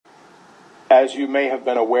As you may have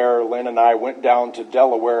been aware, Lynn and I went down to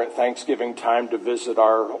Delaware at Thanksgiving time to visit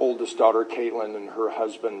our oldest daughter, Caitlin, and her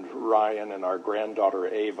husband, Ryan, and our granddaughter,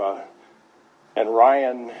 Ava. And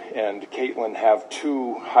Ryan and Caitlin have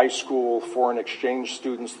 2 high school foreign exchange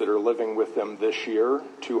students that are living with them this year,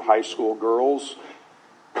 2 high school girls,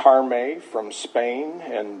 Carme from Spain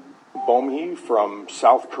and Bomi from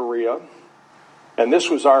South Korea. And this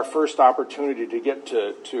was our first opportunity to get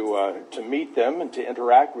to meet them and to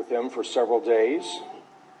interact with them for several days.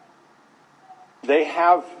 They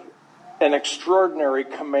have an extraordinary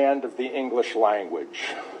command of the English language.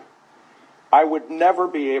 I would never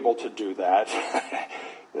be able to do that.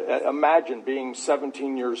 Imagine being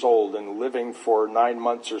 17 years old and living for 9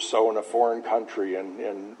 months or so in a foreign country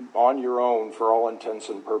and on your own for all intents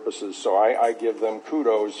and purposes. So I give them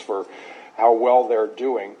kudos for how well they're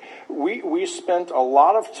doing. We spent a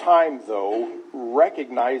lot of time, though,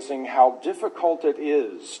 recognizing how difficult it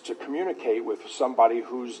is to communicate with somebody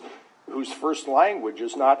whose first language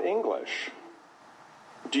is not English.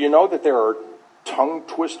 Do you know that there are tongue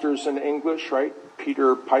twisters in English, right?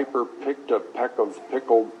 Peter Piper picked a peck of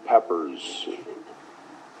pickled peppers.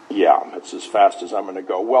 Yeah, that's as fast as I'm going to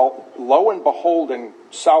go. Well, lo and behold, in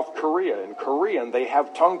South Korea, in Korean, they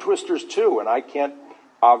have tongue twisters too, and I can't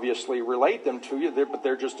obviously relate them to you, but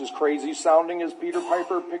they're just as crazy sounding as Peter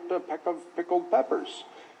Piper picked a peck of pickled peppers.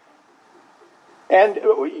 And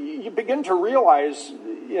you begin to realize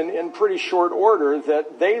in pretty short order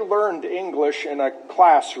that they learned English in a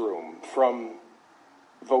classroom from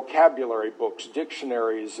vocabulary books,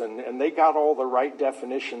 dictionaries, and they got all the right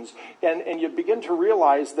definitions. And you begin to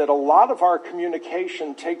realize that a lot of our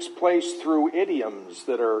communication takes place through idioms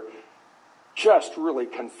that are just really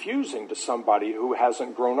confusing to somebody who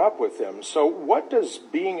hasn't grown up with them. So what does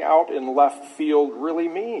being out in left field really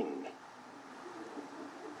mean?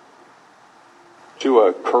 To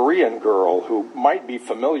a Korean girl who might be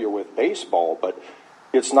familiar with baseball, but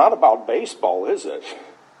it's not about baseball, is it?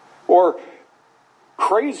 Or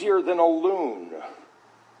crazier than a loon.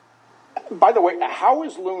 By the way, how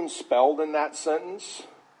is loon spelled in that sentence?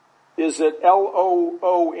 Is it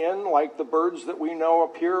L-O-O-N, like the birds that we know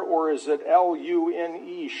up here, or is it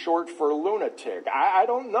L-U-N-E, short for lunatic? I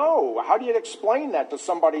don't know. How do you explain that to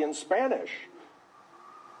somebody in Spanish?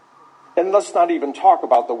 And let's not even talk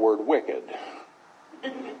about the word wicked.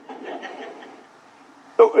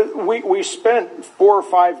 We spent 4 or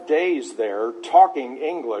 5 days there talking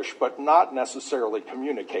English, but not necessarily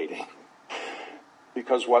communicating.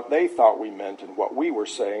 Because what they thought we meant and what we were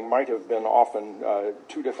saying might have been often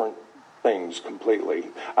 2 different things completely.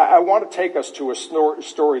 I want to take us to a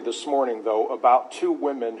story this morning, though, about 2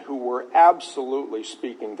 women who were absolutely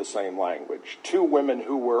speaking the same language. 2 women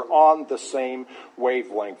who were on the same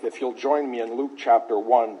wavelength. If you'll join me in Luke chapter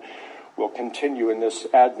 1, we'll continue in this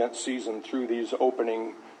Advent season through these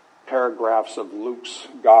opening paragraphs of Luke's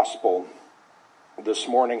gospel. This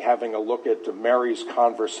morning, having a look at Mary's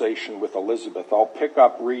conversation with Elizabeth. I'll pick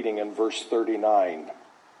up reading in verse 39.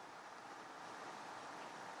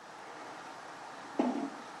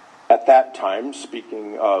 At that time,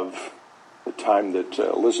 speaking of the time that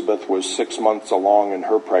Elizabeth was 6 months along in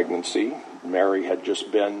her pregnancy, Mary had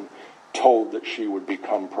just been told that she would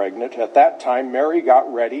become pregnant. At that time, Mary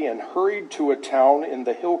got ready and hurried to a town in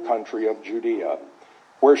the hill country of Judea,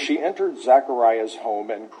 where she entered Zechariah's home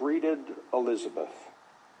and greeted Elizabeth.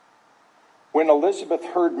 When Elizabeth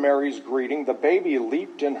heard Mary's greeting, the baby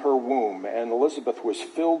leaped in her womb, and Elizabeth was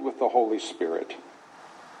filled with the Holy Spirit.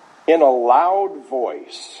 In a loud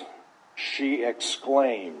voice, she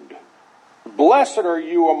exclaimed, "Blessed are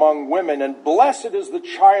you among women, and blessed is the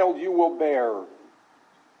child you will bear.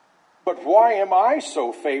 But why am I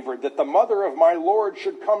so favored that the mother of my Lord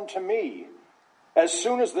should come to me? As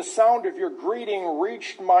soon as the sound of your greeting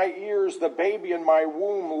reached my ears, the baby in my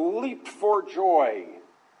womb leaped for joy.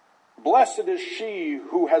 Blessed is she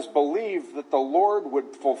who has believed that the Lord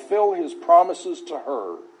would fulfill his promises to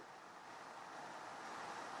her."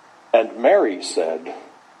 And Mary said,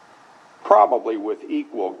 probably with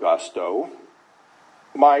equal gusto,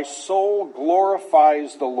 "My soul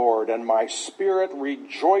glorifies the Lord, and my spirit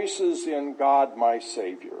rejoices in God my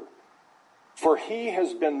Savior. For he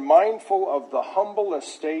has been mindful of the humble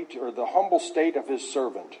state of his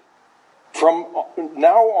servant. From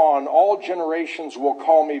now on, all generations will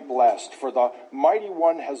call me blessed, for the Mighty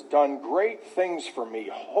One has done great things for me.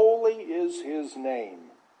 Holy is his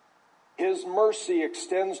name. His mercy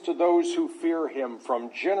extends to those who fear him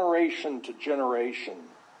from generation to generation.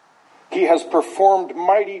 He has performed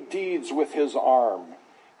mighty deeds with his arm.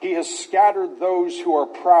 He has scattered those who are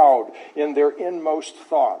proud in their inmost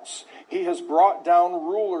thoughts. He has brought down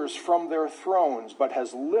rulers from their thrones, but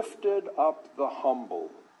has lifted up the humble.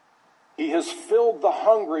 He has filled the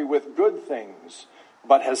hungry with good things,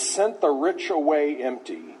 but has sent the rich away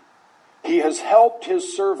empty. He has helped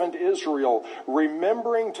his servant Israel,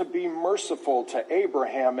 remembering to be merciful to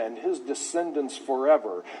Abraham and his descendants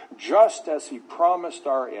forever, just as he promised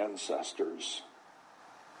our ancestors.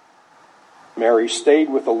 Mary stayed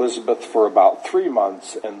with Elizabeth for about 3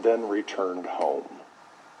 months and then returned home.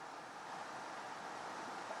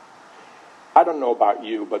 I don't know about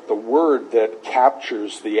you, but the word that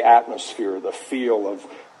captures the atmosphere, the feel of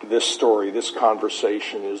this story, this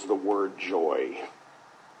conversation, is the word joy.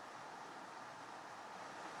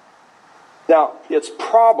 Now, it's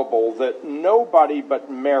probable that nobody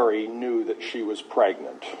but Mary knew that she was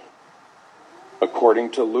pregnant.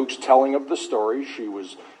 According to Luke's telling of the story, she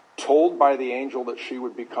was told by the angel that she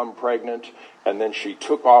would become pregnant, and then she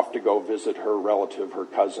took off to go visit her relative, her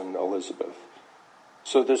cousin Elizabeth.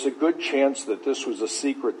 So there's a good chance that this was a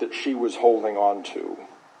secret that she was holding on to.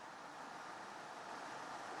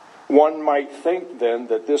 One might think then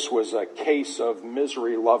that this was a case of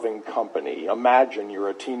misery-loving company. Imagine you're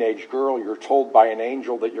a teenage girl, you're told by an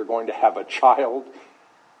angel that you're going to have a child.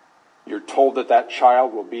 You're told that that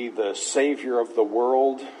child will be the savior of the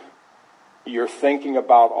world. You're thinking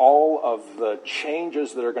about all of the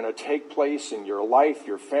changes that are going to take place in your life,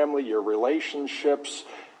 your family, your relationships.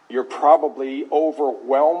 You're probably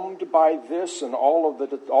overwhelmed by this and all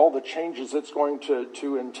the changes it's going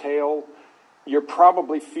to entail. You're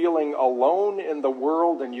probably feeling alone in the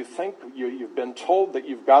world, and you think you've been told that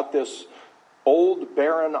you've got this old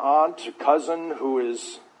barren aunt, cousin who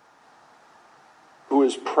is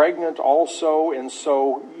pregnant also, and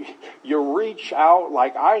so you reach out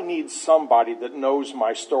like, I need somebody that knows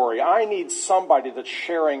my story. I need somebody that's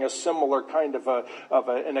sharing a similar kind of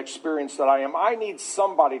an experience that I am. I need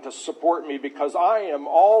somebody to support me because I am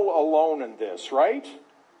all alone in this, right?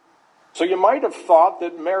 So you might have thought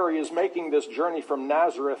that Mary is making this journey from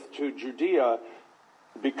Nazareth to Judea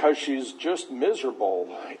because she's just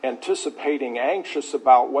miserable, anticipating, anxious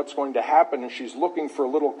about what's going to happen, and she's looking for a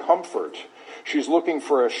little comfort. She's looking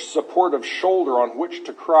for a supportive shoulder on which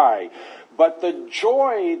to cry. But the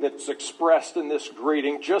joy that's expressed in this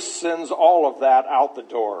greeting just sends all of that out the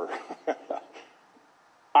door.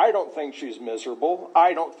 I don't think she's miserable.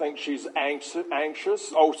 I don't think she's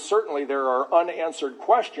anxious. Oh, certainly there are unanswered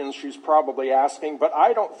questions she's probably asking, but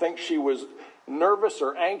I don't think she was nervous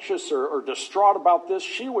or anxious or distraught about this.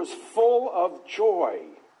 She was full of joy.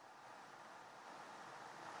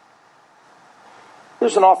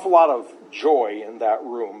 There's an awful lot of joy in that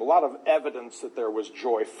room, a lot of evidence that there was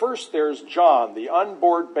joy. First, there's John, the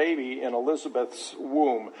unborn baby in Elizabeth's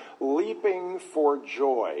womb, leaping for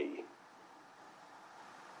joy.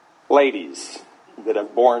 Ladies that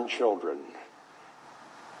have borne children,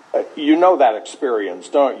 you know that experience,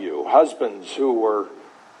 don't you? Husbands who were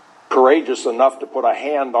courageous enough to put a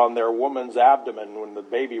hand on their woman's abdomen when the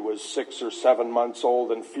baby was 6 or 7 months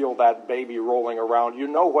old and feel that baby rolling around. You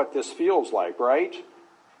know what this feels like, right?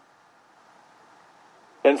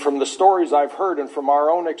 And from the stories I've heard and from our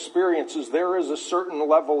own experiences, there is a certain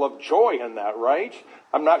level of joy in that, right?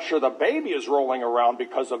 I'm not sure the baby is rolling around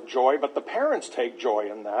because of joy, but the parents take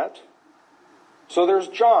joy in that. So there's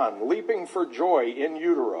John leaping for joy in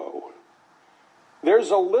utero.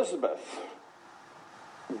 There's Elizabeth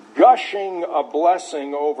gushing a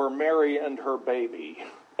blessing over Mary and her baby.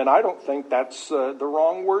 And I don't think that's the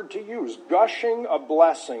wrong word to use. Gushing a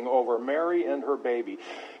blessing over Mary and her baby.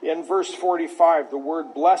 In verse 45, the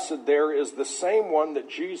word blessed there is the same one that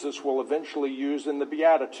Jesus will eventually use in the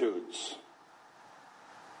Beatitudes.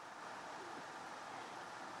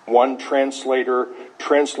 One translator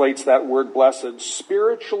translates that word blessed,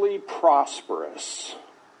 spiritually prosperous.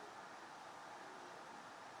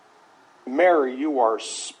 Mary, you are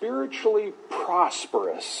spiritually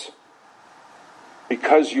prosperous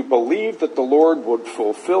because you believe that the Lord would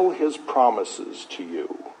fulfill his promises to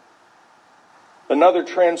you. Another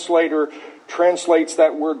translator translates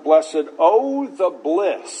that word blessed, oh, the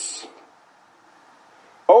bliss.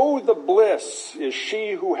 Oh, the bliss is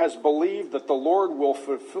she who has believed that the Lord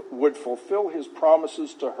would fulfill his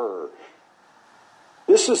promises to her.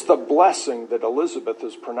 This is the blessing that Elizabeth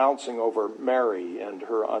is pronouncing over Mary and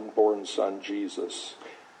her unborn son, Jesus.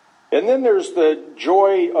 And then there's the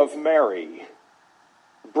joy of Mary,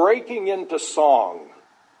 breaking into song,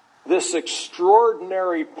 this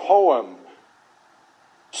extraordinary poem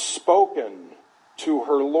spoken to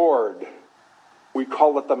her Lord. We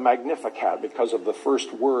call it the Magnificat because of the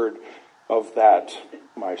first word of that,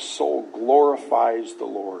 my soul glorifies the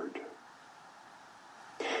Lord.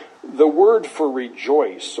 The word for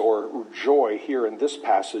rejoice or joy here in this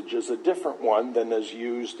passage is a different one than is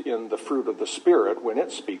used in the fruit of the Spirit when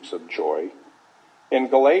it speaks of joy. In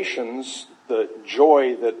Galatians, the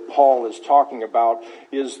joy that Paul is talking about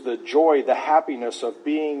is the joy, the happiness of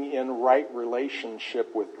being in right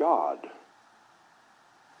relationship with God.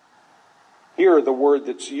 Here, the word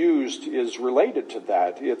that's used is related to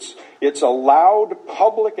that. It's a loud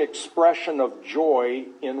public expression of joy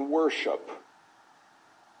in worship.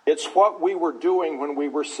 It's what we were doing when we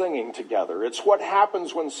were singing together. It's what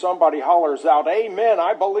happens when somebody hollers out, "Amen,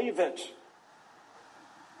 I believe it."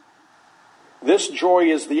 This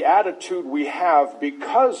joy is the attitude we have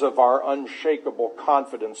because of our unshakable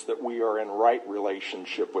confidence that we are in right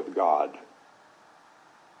relationship with God.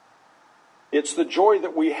 It's the joy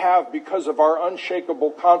that we have because of our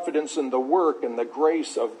unshakable confidence in the work and the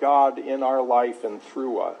grace of God in our life and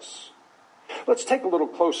through us. Let's take a little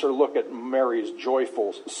closer look at Mary's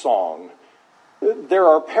joyful song. There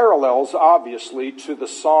are parallels, obviously, to the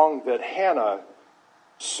song that Hannah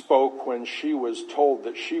spoke when she was told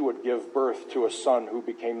that she would give birth to a son who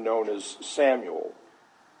became known as Samuel.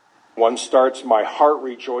 One starts, "My heart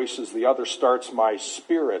rejoices," the other starts, "My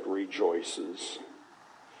spirit rejoices."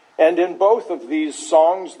 And in both of these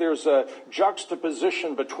songs, there's a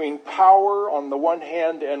juxtaposition between power on the one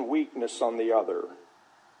hand and weakness on the other.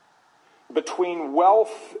 Between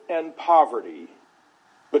wealth and poverty.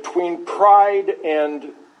 Between pride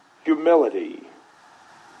and humility.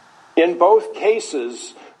 In both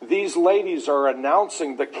cases, these ladies are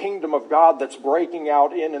announcing the kingdom of God that's breaking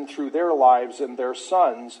out in and through their lives and their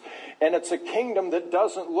sons. And it's a kingdom that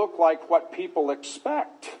doesn't look like what people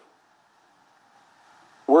expect.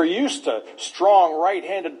 We're used to strong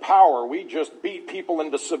right-handed power. We just beat people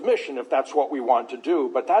into submission if that's what we want to do.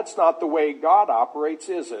 But that's not the way God operates,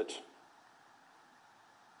 is it?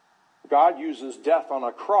 God uses death on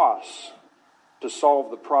a cross to solve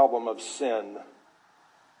the problem of sin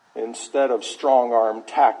instead of strong-arm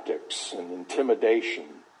tactics and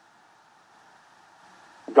intimidation.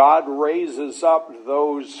 God raises up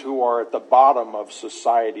those who are at the bottom of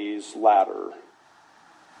society's ladder.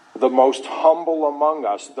 The most humble among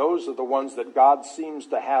us, those are the ones that God seems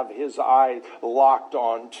to have his eye locked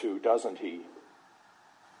on to, doesn't he?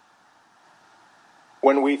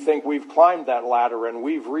 When we think we've climbed that ladder and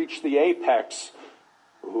we've reached the apex,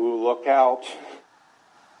 ooh, look out.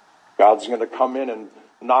 God's going to come in and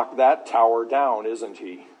knock that tower down, isn't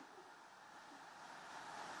he?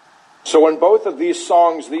 So in both of these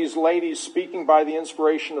songs, these ladies, speaking by the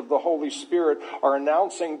inspiration of the Holy Spirit, are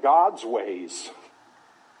announcing God's ways,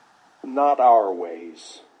 not our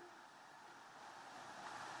ways.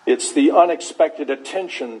 It's the unexpected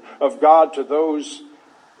attention of God to those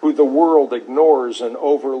who the world ignores and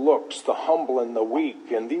overlooks, the humble and the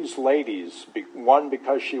weak. And these ladies, one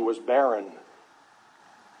because she was barren,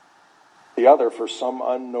 the other for some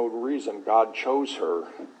unknown reason, God chose her.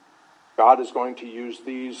 God is going to use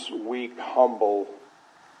these weak, humble,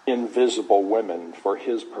 invisible women for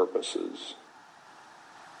his purposes.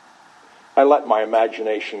 I let my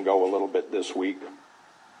imagination go a little bit this week.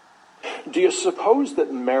 Do you suppose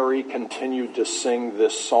that Mary continued to sing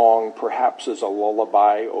this song perhaps as a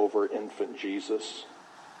lullaby over infant Jesus?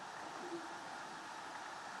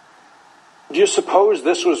 Do you suppose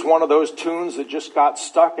this was one of those tunes that just got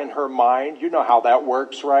stuck in her mind? You know how that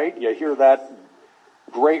works, right? You hear that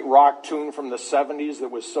great rock tune from the 70s that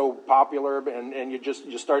was so popular, and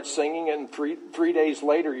you start singing, and three days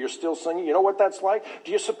later you're still singing. You know what that's like?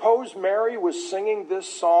 Do you suppose Mary was singing this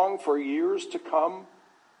song for years to come?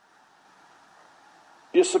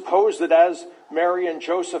 Do you suppose that as Mary and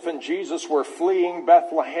Joseph and Jesus were fleeing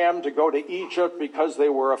Bethlehem to go to Egypt because they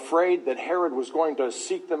were afraid that Herod was going to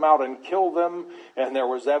seek them out and kill them, and there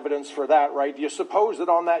was evidence for that, right? Do you suppose that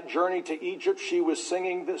on that journey to Egypt she was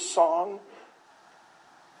singing this song?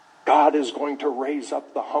 God is going to raise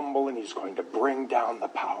up the humble and he's going to bring down the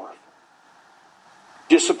powerful.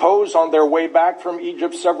 Do you suppose on their way back from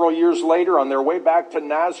Egypt several years later, on their way back to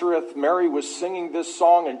Nazareth, Mary was singing this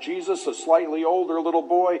song, and Jesus, a slightly older little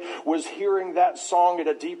boy, was hearing that song at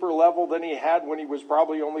a deeper level than he had when he was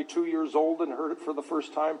probably only 2 years old and heard it for the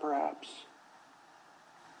first time, perhaps?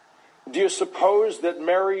 Do you suppose that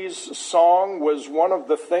Mary's song was one of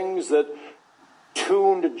the things that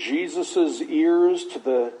tuned Jesus' ears to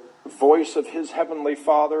the voice of his heavenly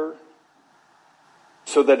Father?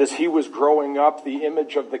 So that as he was growing up, the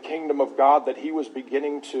image of the kingdom of God that he was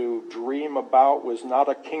beginning to dream about was not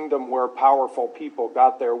a kingdom where powerful people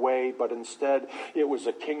got their way, but instead it was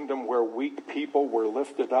a kingdom where weak people were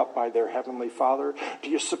lifted up by their heavenly Father. Do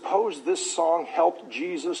you suppose this song helped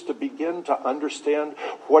Jesus to begin to understand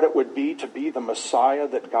what it would be to be the Messiah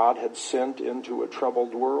that God had sent into a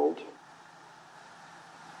troubled world?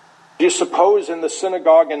 Do you suppose in the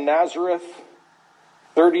synagogue in Nazareth,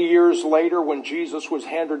 30 years later, when Jesus was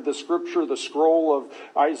handed the scripture, the scroll of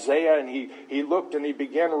Isaiah, and he looked and he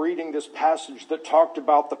began reading this passage that talked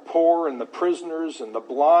about the poor and the prisoners and the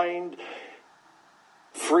blind,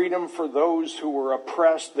 freedom for those who were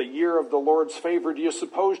oppressed, the year of the Lord's favor, do you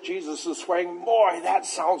suppose Jesus is saying, boy, that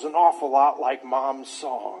sounds an awful lot like Mom's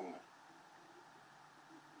song?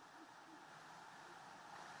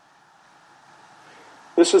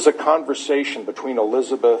 This is a conversation between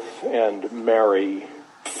Elizabeth and Mary,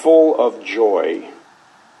 full of joy.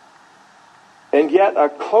 And yet a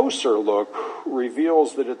closer look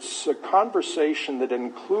reveals that it's a conversation that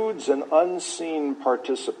includes an unseen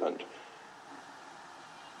participant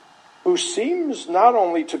who seems not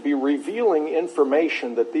only to be revealing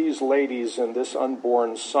information that these ladies and this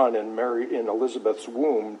unborn son in Elizabeth's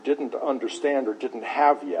womb didn't understand or didn't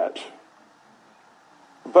have yet,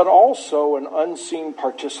 but also an unseen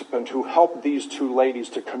participant who helped these two ladies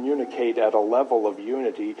to communicate at a level of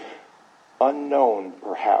unity unknown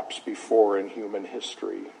perhaps before in human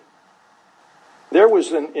history. There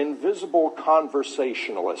was an invisible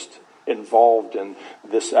conversationalist involved in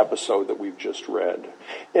this episode that we've just read.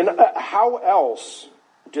 And how else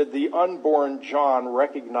did the unborn John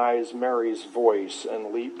recognize Mary's voice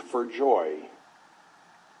and leap for joy?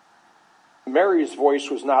 Mary's voice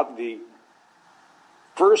was not the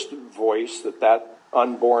first voice that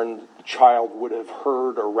unborn child would have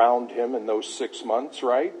heard around him in those 6 months,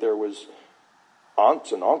 right? There was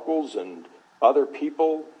aunts and uncles and other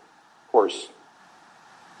people. Of course,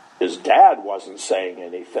 his dad wasn't saying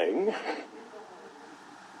anything.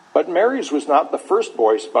 But Mary's was not the first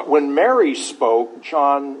voice. But when Mary spoke,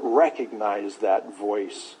 John recognized that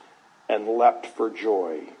voice and leapt for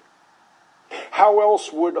joy. How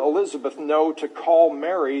else would Elizabeth know to call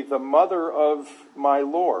Mary the mother of my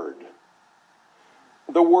Lord?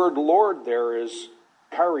 The word Lord there is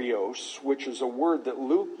Kyrios, which is a word that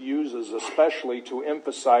Luke uses especially to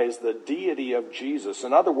emphasize the deity of Jesus.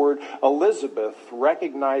 In other words, Elizabeth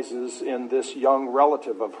recognizes in this young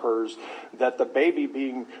relative of hers that the baby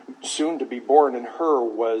being soon to be born in her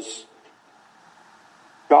was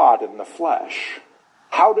God in the flesh.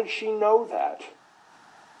 How did she know that?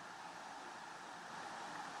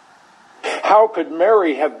 How could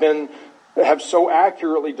Mary have so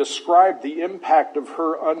accurately described the impact of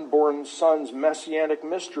her unborn son's messianic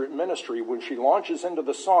ministry when she launches into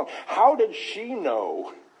the song? How did she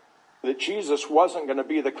know that Jesus wasn't going to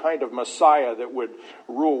be the kind of Messiah that would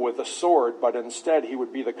rule with a sword, but instead he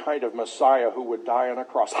would be the kind of Messiah who would die on a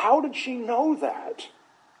cross? How did she know that?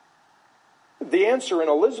 The answer in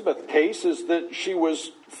Elizabeth's case is that she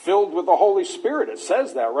was filled with the Holy Spirit. It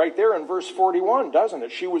says that right there in verse 41, doesn't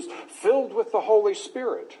it? She was filled with the Holy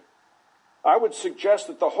Spirit. I would suggest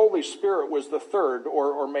that the Holy Spirit was the third,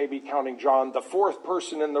 or maybe counting John, the fourth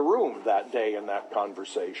person in the room that day in that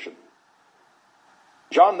conversation.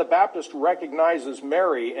 John the Baptist recognizes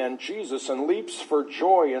Mary and Jesus and leaps for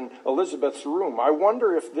joy in Elizabeth's room. I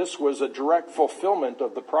wonder if this was a direct fulfillment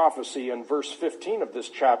of the prophecy in verse 15 of this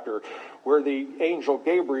chapter, where the angel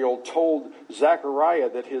Gabriel told Zechariah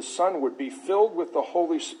that his son would be filled with the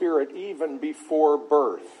Holy Spirit even before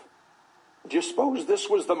birth. Do you suppose this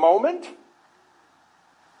was the moment?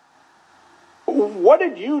 What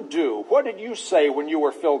did you do? What did you say when you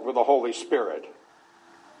were filled with the Holy Spirit?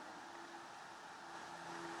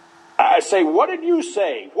 I say, what did you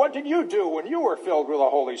say? What did you do when you were filled with the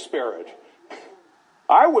Holy Spirit?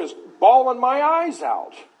 I was bawling my eyes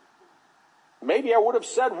out. Maybe I would have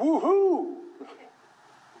said, woohoo.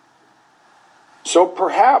 So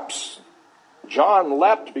perhaps John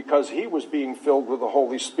leapt because he was being filled with the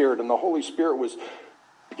Holy Spirit, and the Holy Spirit was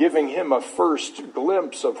giving him a first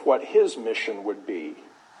glimpse of what his mission would be.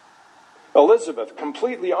 Elizabeth,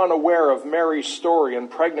 completely unaware of Mary's story and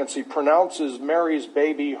pregnancy, pronounces Mary's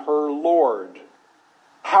baby her Lord.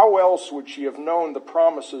 How else would she have known the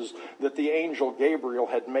promises that the angel Gabriel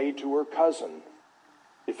had made to her cousin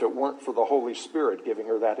if it weren't for the Holy Spirit giving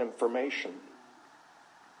her that information?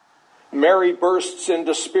 Mary bursts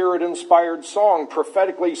into Spirit-inspired song,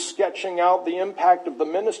 prophetically sketching out the impact of the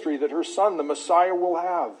ministry that her son, the Messiah, will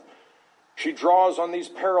have. She draws on these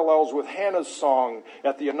parallels with Hannah's song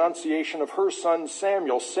at the annunciation of her son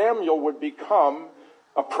Samuel. Samuel would become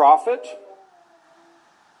a prophet,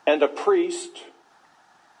 and a priest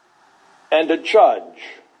and a judge,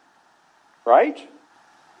 right?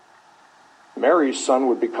 Mary's son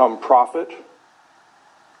would become prophet,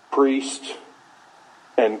 priest,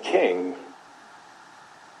 and king.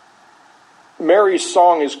 Mary's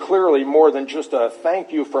song is clearly more than just a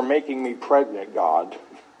thank you for making me pregnant, God.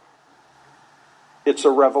 It's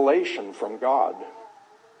a revelation from God.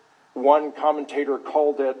 One commentator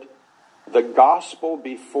called it the gospel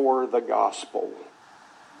before the gospel.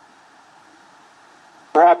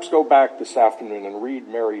 Perhaps go back this afternoon and read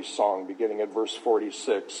Mary's song beginning at verse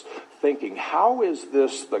 46, thinking, how is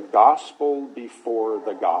this the gospel before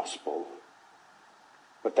the gospel?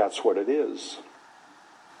 But that's what it is.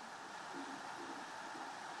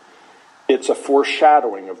 It's a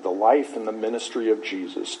foreshadowing of the life and the ministry of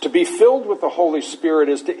Jesus. To be filled with the Holy Spirit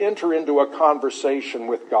is to enter into a conversation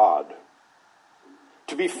with God.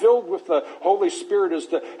 To be filled with the Holy Spirit is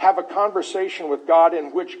to have a conversation with God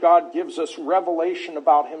in which God gives us revelation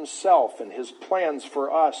about himself and his plans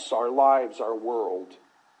for us, our lives, our world.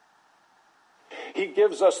 He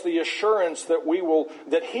gives us the assurance that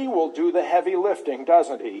he will do the heavy lifting,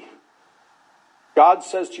 doesn't he? God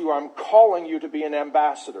says to you, I'm calling you to be an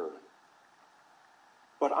ambassador,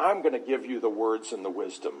 but I'm going to give you the words and the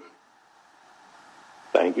wisdom.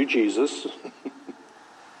 Thank you, Jesus.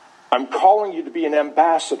 I'm calling you to be an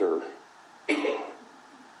ambassador,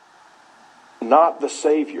 not the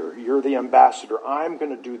Savior. You're the ambassador. I'm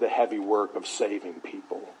going to do the heavy work of saving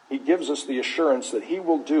people. He gives us the assurance that he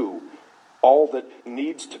will do all that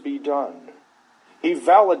needs to be done. He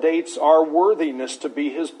validates our worthiness to be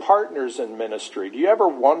his partners in ministry. Do you ever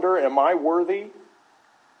wonder, am I worthy?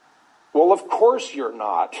 Well, of course you're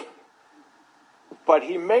not. But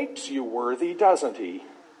he makes you worthy, doesn't he?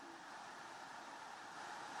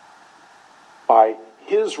 By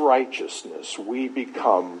his righteousness, we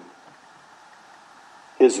become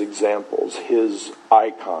his examples, his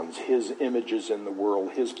icons, his images in the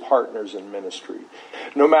world, his partners in ministry.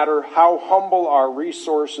 No matter how humble our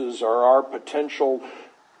resources or our potential,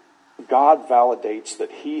 God validates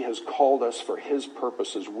that he has called us for his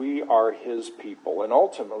purposes. We are his people. And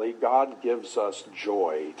ultimately, God gives us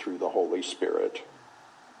joy through the Holy Spirit.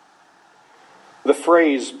 The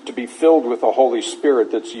phrase, to be filled with the Holy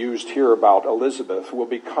Spirit, that's used here about Elizabeth will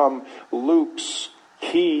become Luke's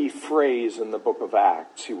key phrase in the book of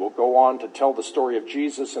Acts. He will go on to tell the story of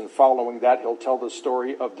Jesus, and following that, he'll tell the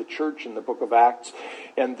story of the church in the book of Acts.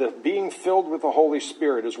 And the being filled with the Holy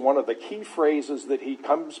Spirit is one of the key phrases that he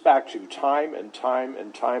comes back to time and time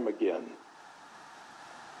and time again.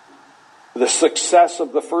 The success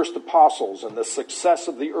of the first apostles and the success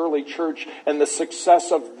of the early church and the success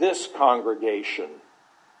of this congregation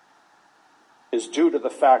is due to the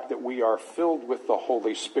fact that we are filled with the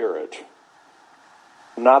Holy Spirit.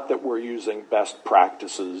 Not that we're using best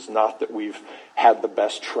practices, not that we've had the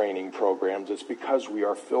best training programs. It's because we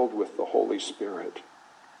are filled with the Holy Spirit.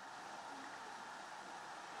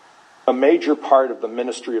 A major part of the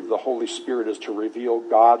ministry of the Holy Spirit is to reveal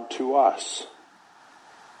God to us.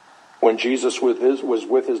 When Jesus was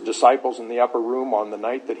with his disciples in the upper room on the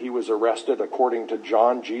night that he was arrested, according to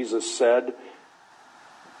John, Jesus said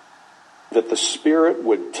that the Spirit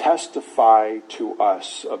would testify to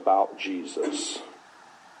us about Jesus.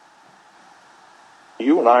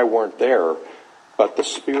 You and I weren't there, but the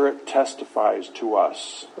Spirit testifies to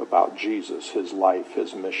us about Jesus, his life,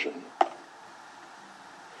 his mission.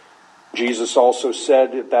 Jesus also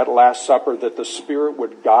said at that Last Supper that the Spirit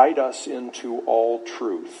would guide us into all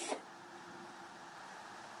truth.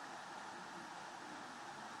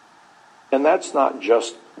 And that's not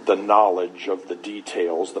just the knowledge of the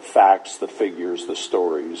details, the facts, the figures, the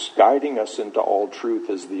stories. Guiding us into all truth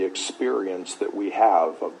is the experience that we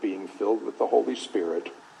have of being filled with the Holy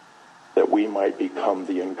Spirit, that we might become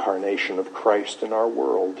the incarnation of Christ in our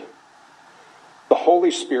world. The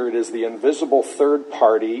Holy Spirit is the invisible third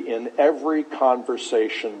party in every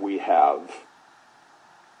conversation we have.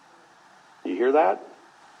 You hear that?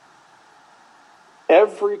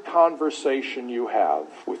 Every conversation you have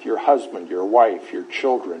with your husband, your wife, your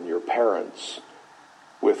children, your parents,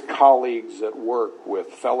 with colleagues at work, with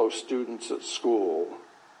fellow students at school,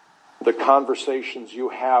 the conversations you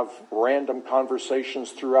have, random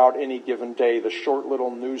conversations throughout any given day, the short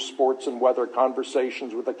little news, sports, and weather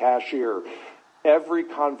conversations with the cashier. Every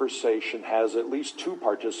conversation has at least two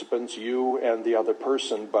participants, you and the other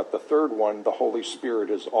person, but the third one, the Holy Spirit,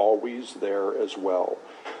 is always there as well.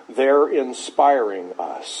 They're inspiring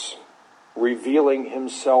us, revealing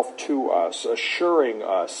himself to us, assuring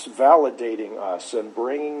us, validating us, and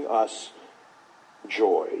bringing us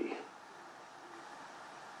joy.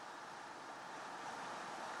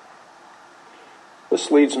 This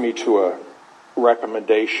leads me to a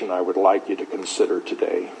recommendation I would like you to consider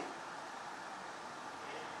today.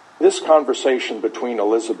 This conversation between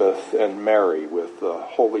Elizabeth and Mary, with the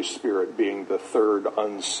Holy Spirit being the third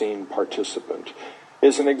unseen participant,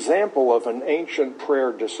 is an example of an ancient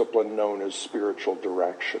prayer discipline known as spiritual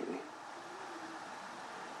direction.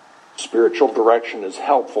 Spiritual direction is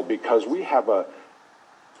helpful because we have a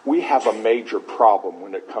major problem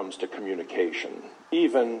when it comes to communication,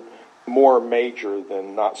 even more major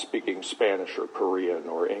than not speaking Spanish or Korean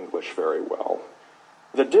or English very well.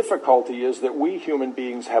 The difficulty is that we human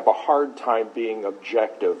beings have a hard time being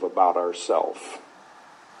objective about ourselves.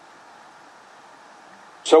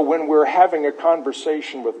 So when we're having a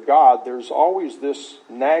conversation with God, there's always this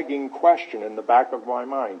nagging question in the back of my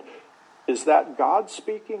mind. Is that God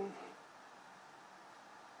speaking?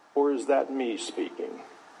 Or is that me speaking?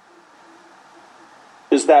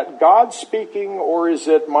 Is that God speaking, or is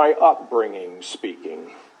it my upbringing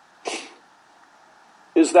speaking?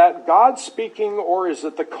 Is that God speaking, or is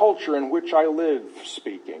it the culture in which I live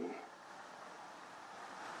speaking?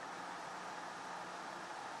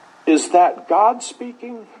 Is that God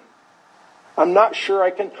speaking? I'm not sure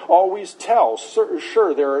I can always tell.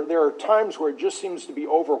 Sure, there are times where it just seems to be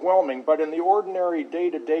overwhelming, but in the ordinary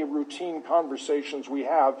day-to-day routine conversations we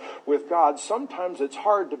have with God, sometimes it's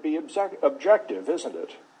hard to be objective, isn't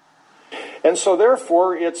it? And so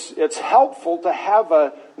therefore, it's helpful to have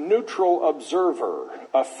a neutral observer,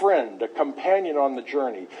 a friend, a companion on the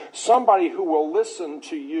journey, somebody who will listen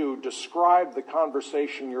to you describe the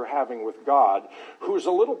conversation you're having with God, who's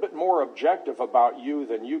a little bit more objective about you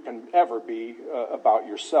than you can ever be about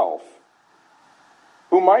yourself,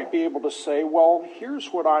 who might be able to say, well, here's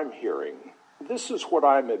what I'm hearing. This is what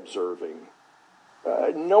I'm observing.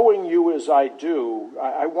 Knowing you as I do,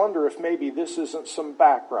 I wonder if maybe this isn't some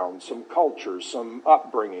background, some culture, some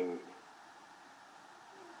upbringing.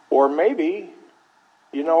 Or maybe,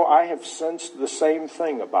 I have sensed the same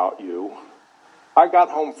thing about you. I got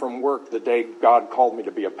home from work the day God called me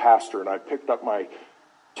to be a pastor, and I picked up my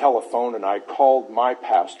telephone and I called my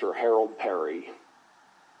pastor, Harold Perry.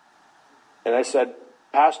 And I said,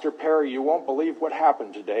 Pastor Perry, you won't believe what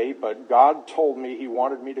happened today, but God told me He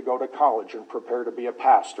wanted me to go to college and prepare to be a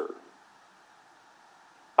pastor.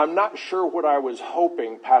 I'm not sure what I was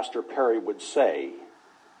hoping Pastor Perry would say.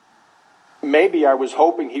 Maybe I was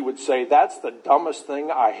hoping he would say, that's the dumbest thing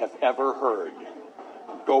I have ever heard.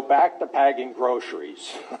 Go back to bagging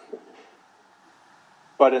groceries.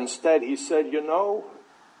 But instead he said,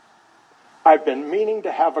 I've been meaning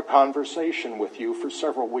to have a conversation with you for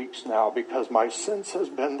several weeks now because my sense has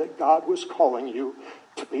been that God was calling you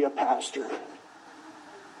to be a pastor.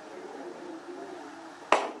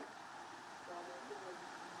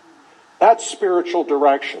 That's spiritual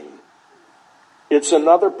direction. It's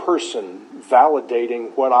another person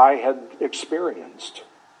validating what I had experienced.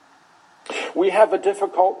 We have a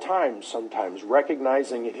difficult time sometimes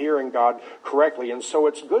recognizing and hearing God correctly, and so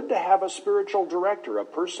it's good to have a spiritual director, a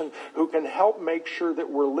person who can help make sure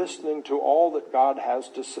that we're listening to all that God has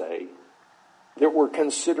to say, that we're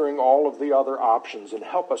considering all of the other options, and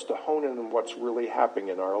help us to hone in on what's really happening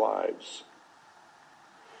in our lives.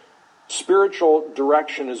 Spiritual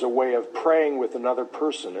direction is a way of praying with another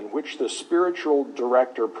person in which the spiritual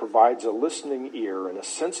director provides a listening ear and a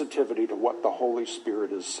sensitivity to what the Holy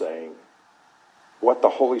Spirit is saying, what the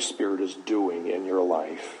Holy Spirit is doing in your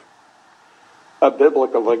life. A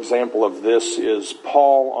biblical example of this is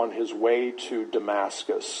Paul on his way to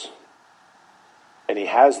Damascus. And he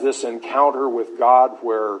has this encounter with God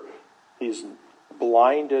where he's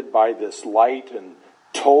blinded by this light and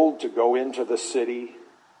told to go into the city.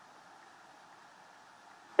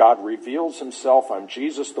 God reveals himself, I'm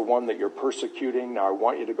Jesus, the one that you're persecuting. Now I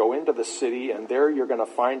want you to go into the city, and there you're going to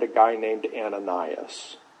find a guy named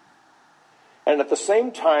Ananias. And at the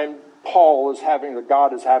same time,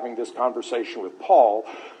 God is having this conversation with Paul.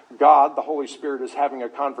 God, the Holy Spirit, is having a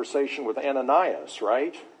conversation with Ananias,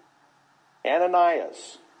 right?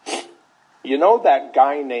 Ananias. You know that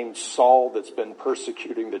guy named Saul that's been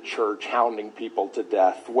persecuting the church, hounding people to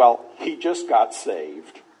death? Well, he just got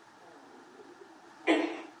saved.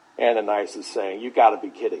 Ananias is saying, you got to be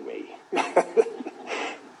kidding me.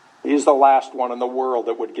 He's the last one in the world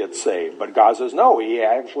that would get saved. But God says, no, he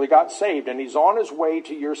actually got saved, and he's on his way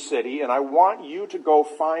to your city, and I want you to go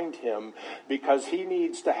find him because he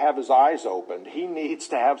needs to have his eyes opened. He needs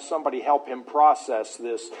to have somebody help him process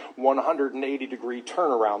this 180-degree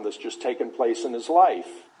turnaround that's just taken place in his life.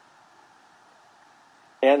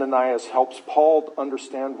 Ananias helps Paul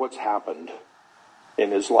understand what's happened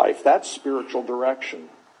in his life. That's spiritual direction.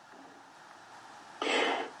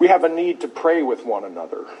 We have a need to pray with one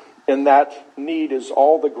another. And that need is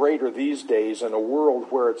all the greater these days in a world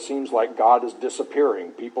where it seems like God is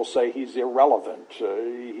disappearing. People say he's irrelevant.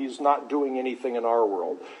 He's not doing anything in our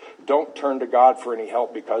world. Don't turn to God for any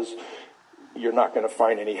help, because you're not going to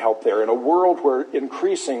find any help there. In a world where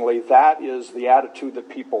increasingly that is the attitude that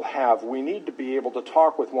people have, we need to be able to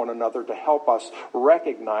talk with one another to help us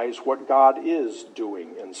recognize what God is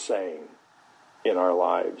doing and saying in our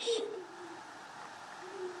lives.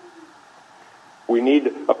 We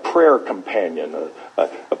need a prayer companion,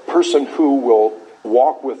 a person who will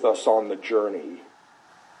walk with us on the journey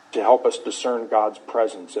to help us discern God's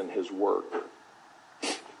presence in his work.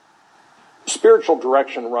 Spiritual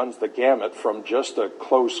direction runs the gamut from just a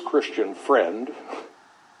close Christian friend,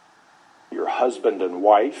 your husband and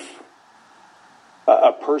wife,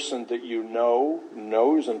 a person that you know,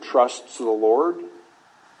 knows and trusts the Lord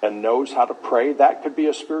and knows how to pray. That could be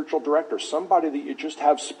a spiritual director, somebody that you just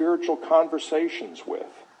have spiritual conversations with.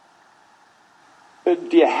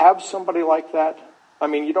 Do you have somebody like that? I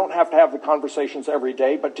mean, you don't have to have the conversations every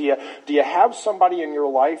day, but do you have somebody in your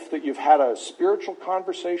life that you've had a spiritual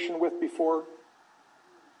conversation with before?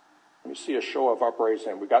 Let me see a show of upraised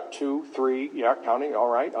hand. We got 2, 3, yeah, counting. All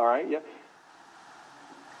right, yeah.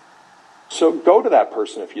 So go to that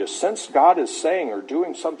person. If you sense God is saying or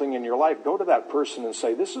doing something in your life, go to that person and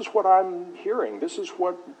say, this is what I'm hearing. This is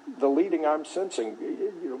what the leading I'm sensing.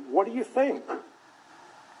 What do you think?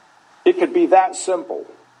 It could be that simple.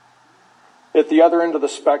 At the other end of the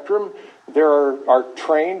spectrum, there are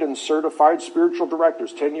trained and certified spiritual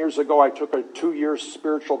directors. 10 years ago, I took a 2-year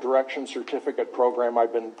spiritual direction certificate program.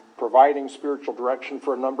 I've been providing spiritual direction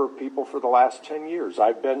for a number of people for the last 10 years.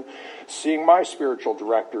 I've been seeing my spiritual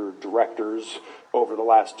directors over the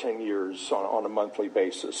last 10 years on a monthly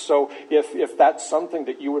basis. So if that's something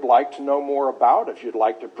that you would like to know more about, if you'd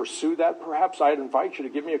like to pursue that, perhaps I'd invite you to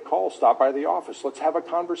give me a call, stop by the office. Let's have a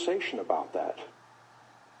conversation about that.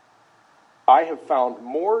 I have found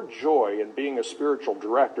more joy in being a spiritual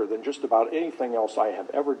director than just about anything else I have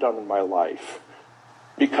ever done in my life,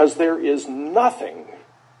 because there is nothing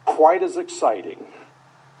quite as exciting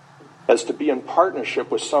as to be in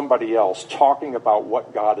partnership with somebody else talking about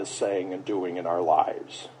what God is saying and doing in our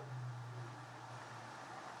lives.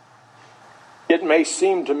 It may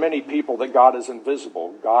seem to many people that God is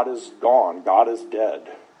invisible, God is gone, God is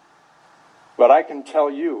dead. But I can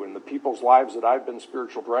tell you, in the people's lives that I've been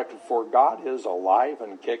spiritual director for, God is alive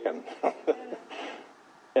and kicking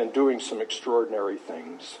and doing some extraordinary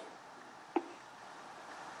things.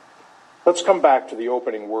 Let's come back to the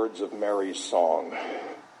opening words of Mary's song.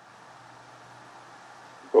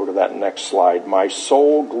 Go to that next slide. My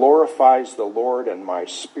soul glorifies the Lord, and my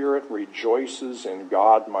spirit rejoices in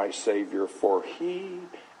God my Savior, for he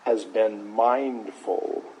has been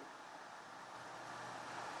mindful.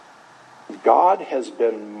 God has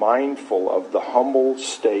been mindful of the humble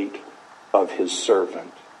state of his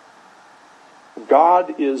servant.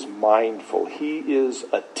 God is mindful. He is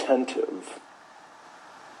attentive.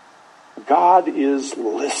 God is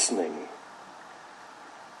listening.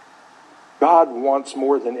 God wants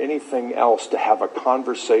more than anything else to have a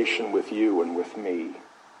conversation with you and with me.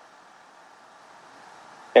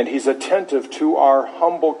 And he's attentive to our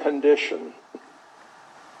humble condition.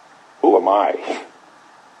 Who am I?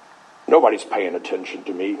 Nobody's paying attention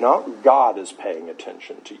to me. No, God is paying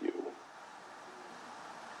attention to you.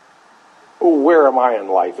 Where am I in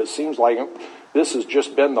life? It seems like this has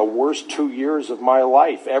just been the worst 2 years of my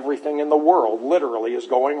life. Everything in the world literally is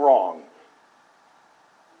going wrong.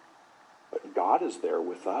 But God is there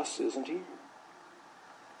with us, isn't he?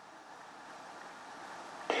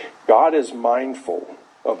 God is mindful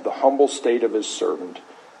of the humble state of his servant.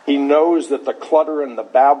 He knows that the clutter and the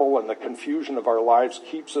babble and the confusion of our lives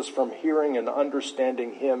keeps us from hearing and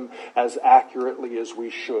understanding him as accurately as we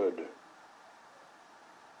should.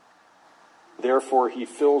 Therefore, he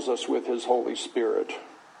fills us with his Holy Spirit.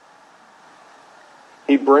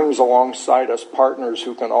 He brings alongside us partners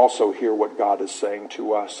who can also hear what God is saying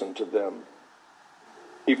to us and to them.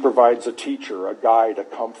 He provides a teacher, a guide, a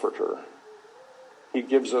comforter. He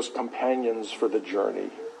gives us companions for the journey.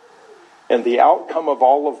 And the outcome of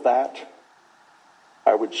all of that,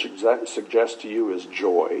 I would suggest to you, is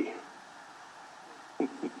joy.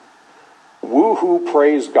 Woo-hoo,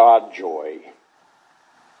 praise God, joy.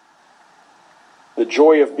 The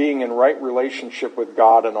joy of being in right relationship with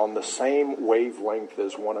God and on the same wavelength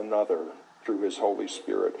as one another through his Holy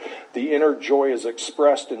Spirit. The inner joy is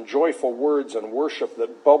expressed in joyful words and worship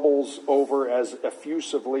that bubbles over as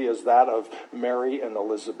effusively as that of Mary and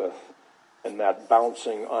Elizabeth and that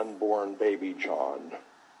bouncing unborn baby John.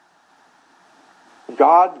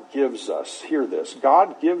 God gives us, hear this,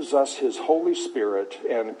 God gives us his Holy Spirit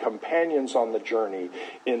and companions on the journey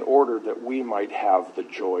in order that we might have the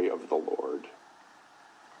joy of the Lord.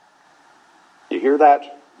 You hear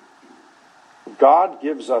that? God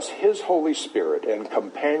gives us his Holy Spirit and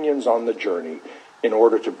companions on the journey in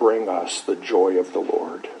order to bring us the joy of the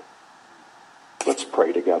Lord. Let's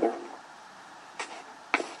pray together.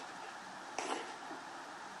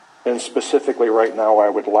 And specifically right now, I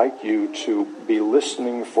would like you to be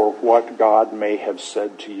listening for what God may have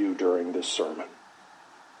said to you during this sermon.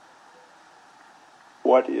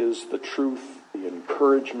 What is the truth, the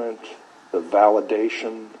encouragement, the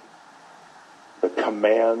validation, the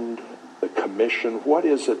command, the commission? What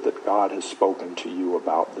is it that God has spoken to you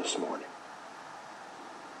about this morning?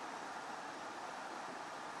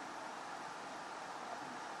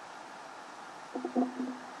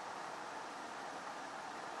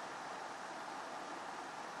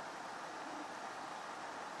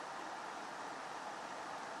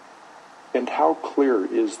 And how clear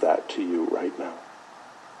is that to you right now?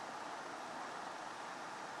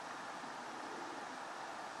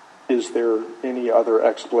 Is there any other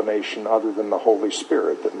explanation other than the Holy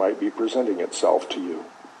Spirit that might be presenting itself to you?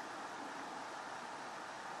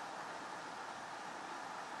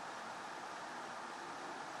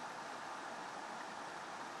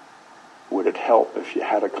 Would it help if you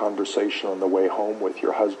had a conversation on the way home with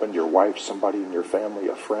your husband, your wife, somebody in your family,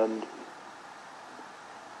 a friend,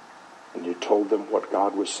 and you told them what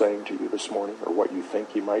God was saying to you this morning, or what you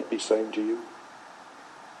think he might be saying to you?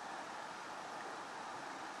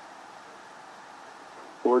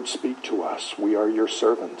 Lord, speak to us. We are your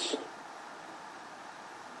servants.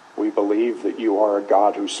 We believe that you are a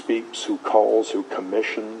God who speaks, who calls, who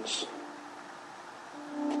commissions,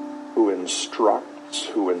 who instructs,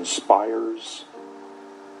 who inspires.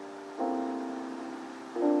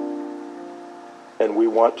 And we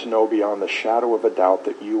want to know beyond the shadow of a doubt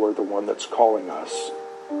that you are the one that's calling us.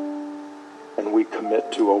 And we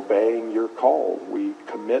commit to obeying your call. We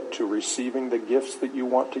commit to receiving the gifts that you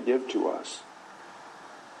want to give to us.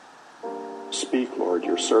 Speak, Lord,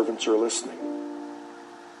 your servants are listening.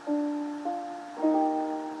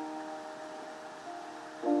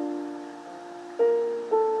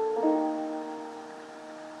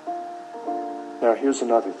 Now, here's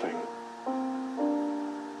another thing.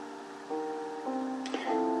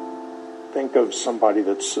 Think of somebody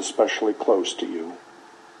that's especially close to you.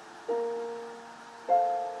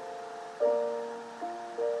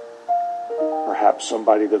 Perhaps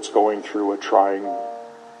somebody that's going through a trying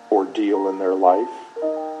ordeal in their life.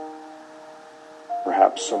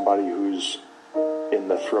 Perhaps somebody who's in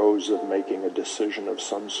the throes of making a decision of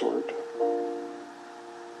some sort.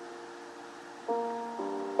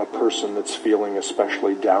 A person that's feeling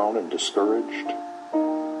especially down and discouraged.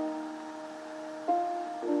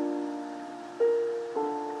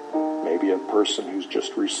 Maybe a person who's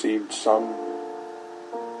just received some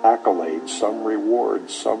accolade, some reward,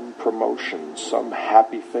 some promotion, some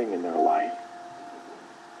happy thing in their life.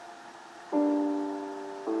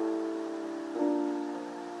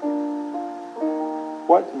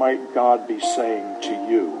 What might God be saying to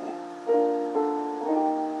you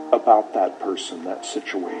about that person, that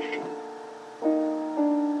situation?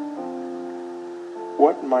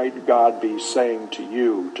 What might God be saying to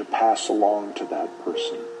you to pass along to that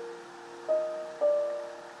person?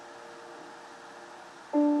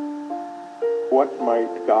 What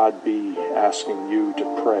might God be asking you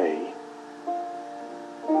to pray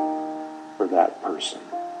for that person?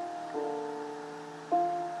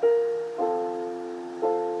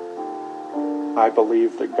 I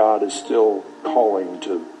believe that God is still calling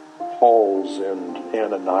to Pauls and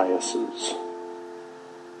Ananiases,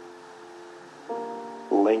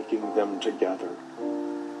 linking them together.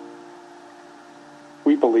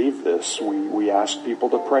 We believe this. We ask people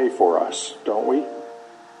to pray for us, don't we?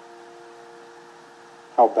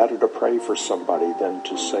 How better to pray for somebody than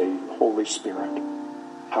to say, Holy Spirit,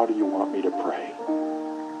 how do you want me to pray?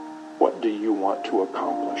 What do you want to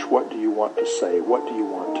accomplish? What do you want to say? What do you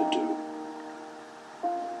want to do?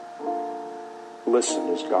 Listen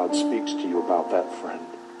as God speaks to you about that friend.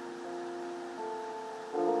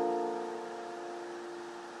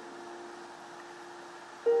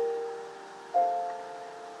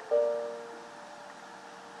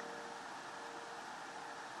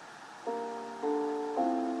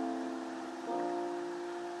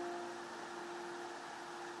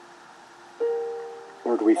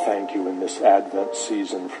 Lord, we thank you in this Advent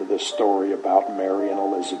season for this story about Mary and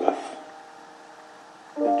Elizabeth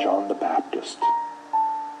and John the Baptist.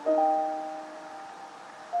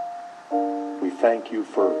 We thank you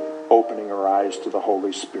for opening our eyes to the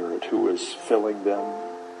Holy Spirit who is filling them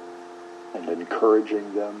and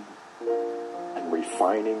encouraging them and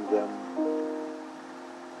refining them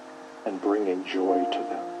and bringing joy to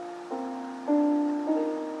them.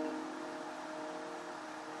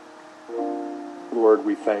 Lord,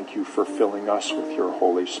 we thank you for filling us with your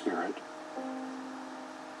Holy Spirit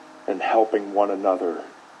and helping one another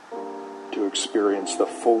to experience the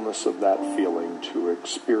fullness of that feeling, to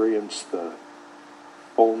experience the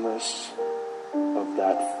fullness of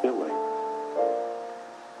that filling.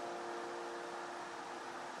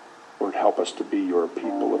 Lord, help us to be your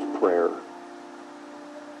people of prayer.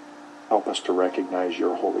 Help us to recognize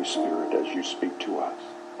your Holy Spirit as you speak to us.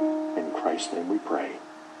 In Christ's name we pray.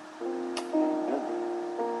 Amen.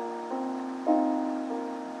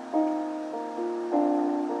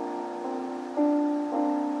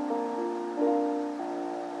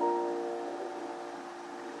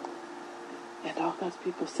 And all God's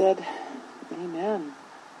people said, amen.